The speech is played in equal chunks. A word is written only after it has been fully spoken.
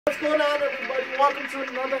What's going on, everybody? Welcome to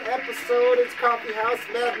another episode. It's Coffee House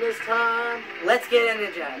Madness time. Let's get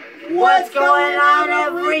energized. What's going on,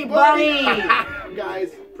 everybody?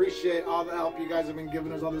 Guys, appreciate all the help you guys have been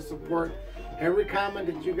giving us, all the support. Every comment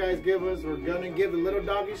that you guys give us, we're going to give the little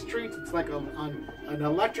doggies treats. It's like an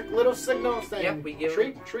electric little signal saying, yep, we give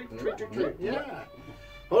treat. Yeah.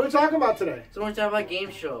 What are we talking about today? So we're talking about game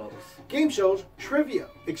shows. Game shows, trivia.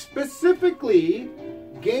 Specifically,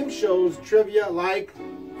 game shows, trivia like...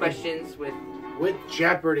 Questions with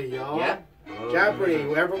Jeopardy, y'all. Yeah. Jeopardy.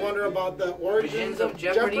 You ever wonder about the origins of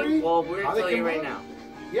Jeopardy? Well, we're going to tell you right now.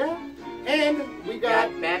 Yeah. And we got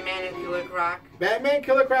Batman and Killer Croc. Batman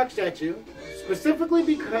Killer Croc statue. Specifically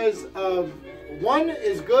because of one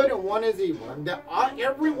is good and one is evil. And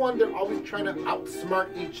everyone, they're always trying to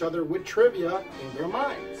outsmart each other with trivia in their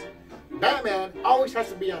minds. Batman always has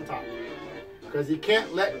to be on top. Because he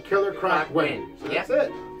can't let Killer Croc win. So that's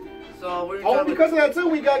it. So we're because of that too,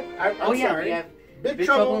 we got. I'm sorry. We have Big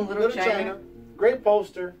Trouble in Little China. Great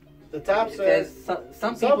poster. The top says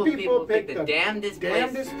some people pick the damnedest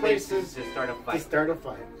places to start a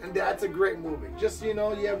fight. And that's a great movie. Just so you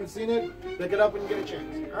know, you haven't seen it, pick it up when you get a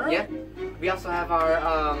chance. All right. Yeah. We also have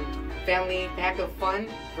our family pack of fun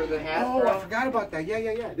for the Hasbro. Oh, I forgot about that.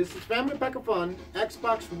 Yeah. This is Family Pack of Fun,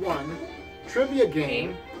 Xbox One, trivia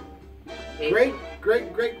game. Great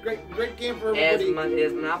game for everybody.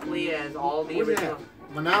 As Monopoly, as all the original.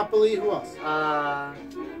 Monopoly, who else?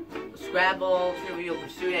 Scrabble, Trivial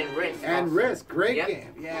Pursuit, and Risk. And Risk, great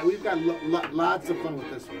game. Yeah, we've got lots of fun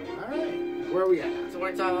with this one. All right, where are we at? So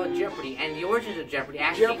we're talking about Jeopardy and the origins of Jeopardy.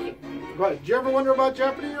 Actually, did you ever wonder about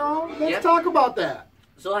Jeopardy, y'all? Let's talk about that.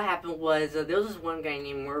 So what happened was there was this one guy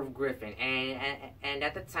named Merv Griffin, and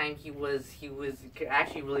at the time he was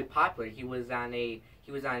actually really popular. He was on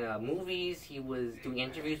movies. He was doing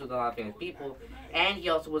interviews with a lot of famous people, and he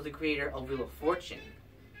also was the creator of Wheel of Fortune.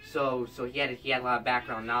 So he had a lot of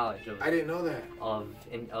background knowledge of. I didn't know that of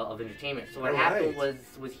entertainment. So what happened was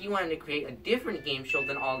he wanted to create a different game show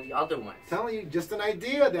than all the other ones. Telling you, just an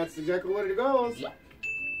idea. That's exactly what it goes. Yeah.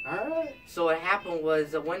 Alright. So what happened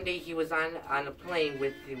was one day he was on a plane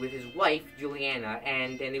with his wife Juliana,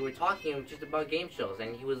 and they were talking just about game shows,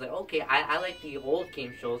 and he was like, okay, I like the old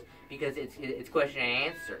game shows because it's question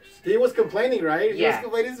and answers. He was complaining, right? Yeah. He was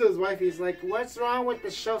complaining to his wife. He's like, what's wrong with the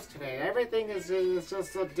shows today? Everything is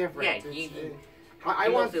just so different. Yeah, I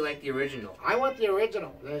mostly like the original. I want the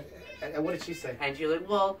original. And what did she say? And she was like,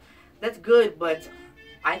 well, that's good, but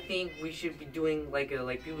I think we should be doing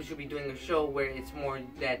people should be doing a show where it's more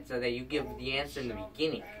that you give the answer in the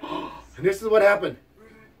beginning. And this is what happened.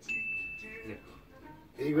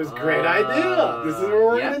 He goes, great idea. This is what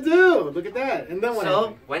we're gonna do. Look at that. And then what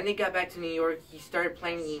happened? When they got back to New York, he started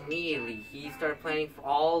planning immediately. He started planning for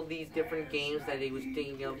all these different games that he was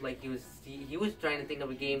thinking of. Like he was trying to think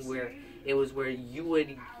of a game where it was where he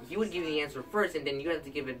would give the answer first, and then you had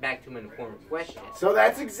to give it back to him in the form of questions. So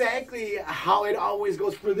that's exactly how it always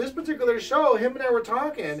goes. For this particular show, him and I were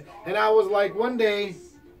talking, and I was like, one day,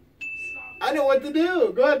 I know what to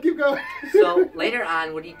do. Go ahead, keep going. So later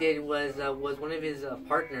on, what he did was one of his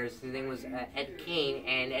partners. His name was Ed Kane,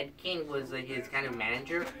 and Ed Kane was his kind of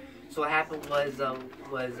manager. So what happened was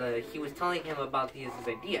he was telling him about his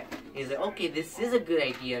idea. And he's like, okay, this is a good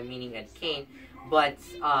idea, meaning Ed Kane, but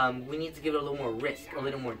we need to give it a little more risk, a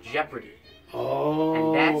little more jeopardy.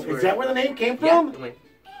 Oh, and that's is that where the name came from? Yeah.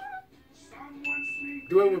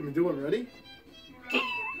 Do it with me. Do it. Ready?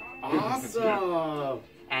 Awesome.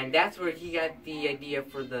 And that's where he got the idea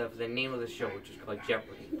for the name of the show, which is called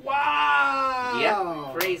Jeopardy. Wow!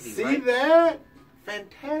 Yeah, crazy. See right? that?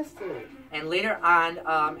 Fantastic. And later on,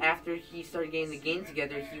 after he started getting the game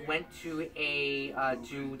together, he went to to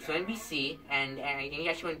NBC, and he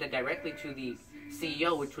actually went directly to the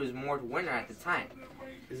CEO, which was Mort Werner at the time.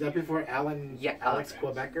 Is that before Alan? Yeah, Alex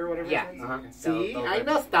Quebec or whatever. Yeah. See, I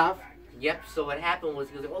know stuff. Yep. So what happened was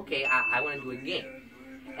he was like, okay, I want to do a game,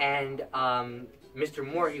 and Mr.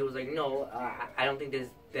 Moore, he was like, no, I don't think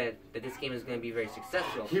that this game is going to be very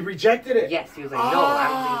successful. He rejected it. Yes, he was like, no, I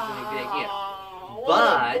don't think it's going to be a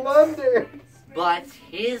good idea. But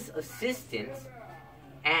his assistant,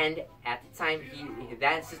 and at the time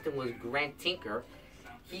that assistant was Grant Tinker,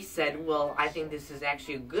 he said, well, I think this is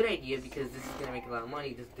actually a good idea because this is going to make a lot of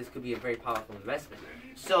money. This could be a very powerful investment.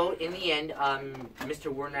 So, in the end,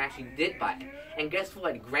 Mr. Werner actually did buy it. And guess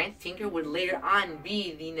what? Grant Tinker would later on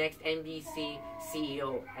be the next NBC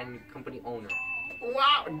CEO and company owner.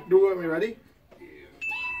 Wow! Do it with me, ready?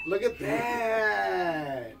 Look at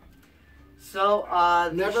that! So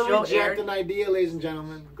the Never show reject aired. an idea, ladies and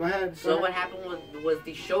gentlemen. Go ahead. So what happened was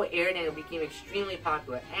the show aired and it became extremely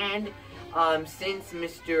popular. And since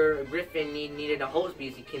Mr. Griffin needed a host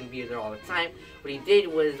because he couldn't be there all the time, what he did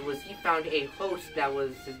was he found a host that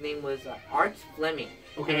was, his name was Art Fleming.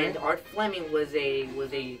 Okay. And Art Fleming was a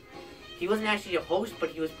he wasn't actually a host, but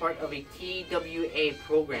he was part of a TWA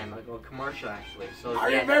program, like a commercial actually. So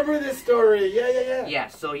I remember this story. Yeah. Yeah,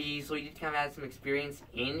 so he did kind of have some experience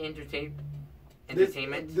in entertainment. This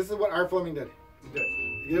is what Art Fleming did.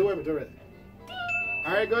 Do it.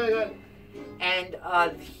 All right, go ahead. And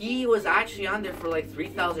he was actually on there for like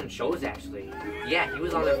 3,000 shows actually. Yeah, he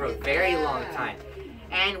was on there for a very long time.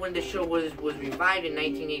 And when the show was revived in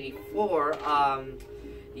 1984,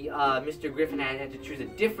 Mr. Griffin had to choose a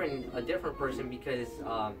different person because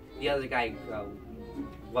the other guy,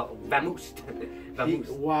 vamoosed.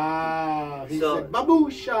 Wow. He said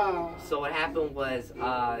baboosha. So what happened was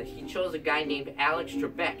he chose a guy named Alex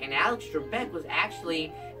Trebek, and Alex Trebek was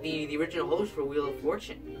actually the original host for Wheel of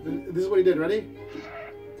Fortune. This is what he did. Ready?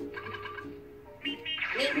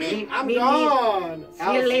 I'm gone.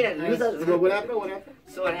 See you later. What happened?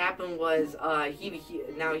 So what happened was he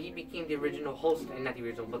became the original host, and not the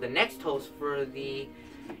original, but the next host for the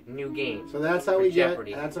new game. So that's how we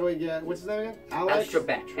Jeopardy. get. That's how we get. What's his name again? Alex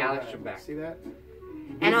Trebek. See that?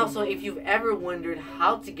 And also, if you've ever wondered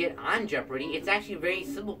how to get on Jeopardy, it's actually a very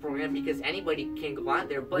simple program because anybody can go on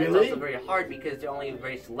there, but It's also very hard because there are only a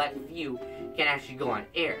very select few can actually go on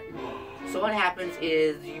air. So what happens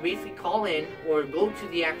is you basically call in or go to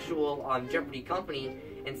the actual Jeopardy company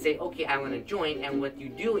and say, okay, I want to join, and what you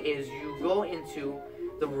do is you go into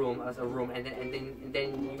the room and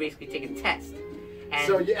then you basically take a test. And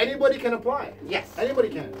so anybody can apply? Yes. Anybody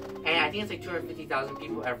can? And I think it's like 250,000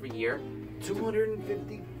 people every year.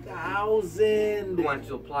 250,000 who want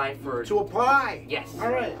to apply for... To apply? Yes. All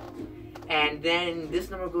right. And then this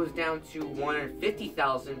number goes down to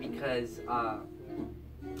 150,000 because...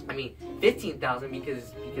 15,000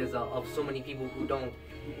 because of so many people who don't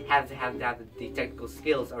have the technical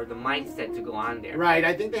skills or the mindset to go on there. Right.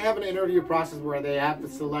 I think they have an interview process where they have to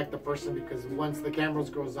select the person because once the cameras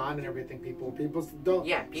goes on and everything, people don't.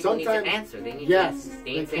 Yeah, people need to answer. They need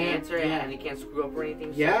to answer and they can't screw up or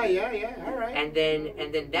anything. So. Yeah. All right. And then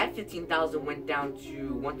that 15,000 went down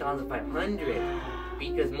to 1,500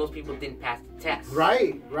 because most people didn't pass the test.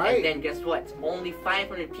 Right. And then guess what? Only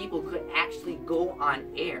 500 people could actually go on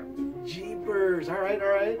air. Jeepers. All right.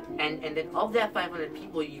 And then of that 500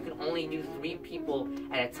 people, you can only do 3 people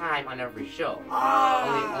at a time on every show.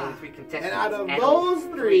 Only 3 contestants. And out of those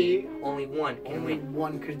 3, only one can win. Only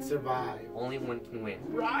one could survive. Only one can win.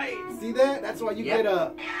 Right. See that? That's why you get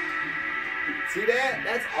a... See that?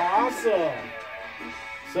 That's awesome.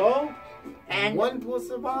 So... And one will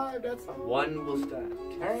survive. That's all. One will survive.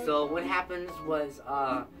 Right. So what happens was,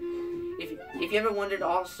 if you ever wondered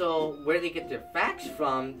also where they get their facts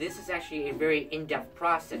from, this is actually a very in-depth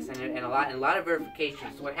process and a lot of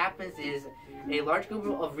verification. So what happens is a large group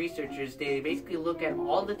of researchers, they basically look at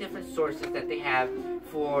all the different sources that they have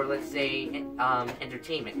for, let's say,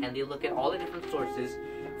 entertainment, and they look at all the different sources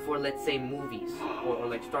for, let's say, movies or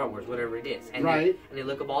like Star Wars, whatever it is, and they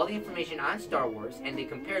look up all the information on Star Wars and they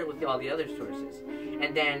compare it with all the other sources,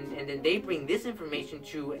 and then they bring this information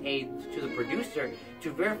to the producer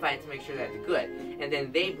to verify it to make sure that it's good, and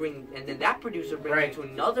then that producer brings it to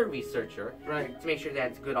another researcher to make sure that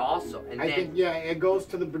it's good also. And I think it goes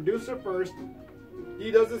to the producer first. He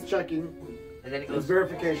does his checking. And then it goes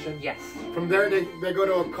verification. Yes. From there, they go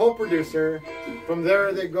to a co-producer. From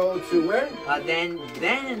there, they go to where? Then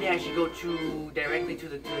they actually go directly to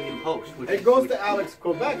the new host. It goes to Alex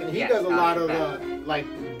Trebek, and he does a lot of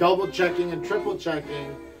double checking and triple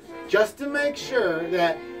checking, just to make sure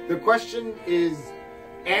that the question is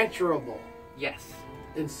answerable. Yes.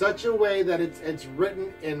 In such a way that it's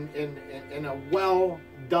written in a well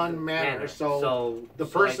done manner. So the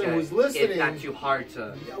person who's listening, it's not too hard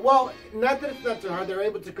to. Well, not that it's not too hard. They're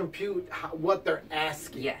able to compute what they're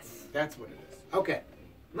asking. Yes, that's what it is. Okay,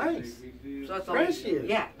 nice. So that's all. That's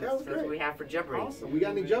what we have for Jeopardy. Awesome. We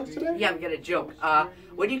got any jokes today? Yeah, we got a joke.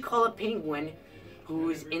 What do you call a penguin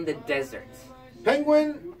who's in the desert?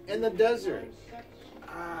 Penguin in the desert.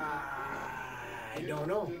 I don't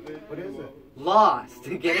know. What is it? Lost.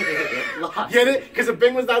 Get it? Lost. Get it? Because the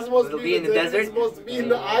penguin's not supposed to be in the desert. It's supposed to be in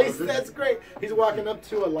the ice. That's great. He's walking up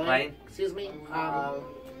to a lion. Excuse me.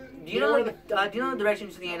 Do you know the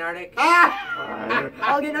directions to the Antarctic?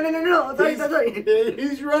 Okay, no. Sorry.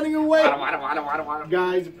 He's running away.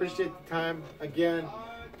 Guys, appreciate the time. Again,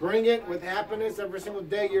 bring it with happiness every single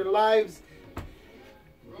day of your lives.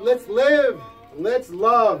 Let's live. Let's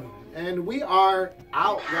love. And we are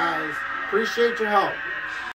out, guys. Appreciate your help.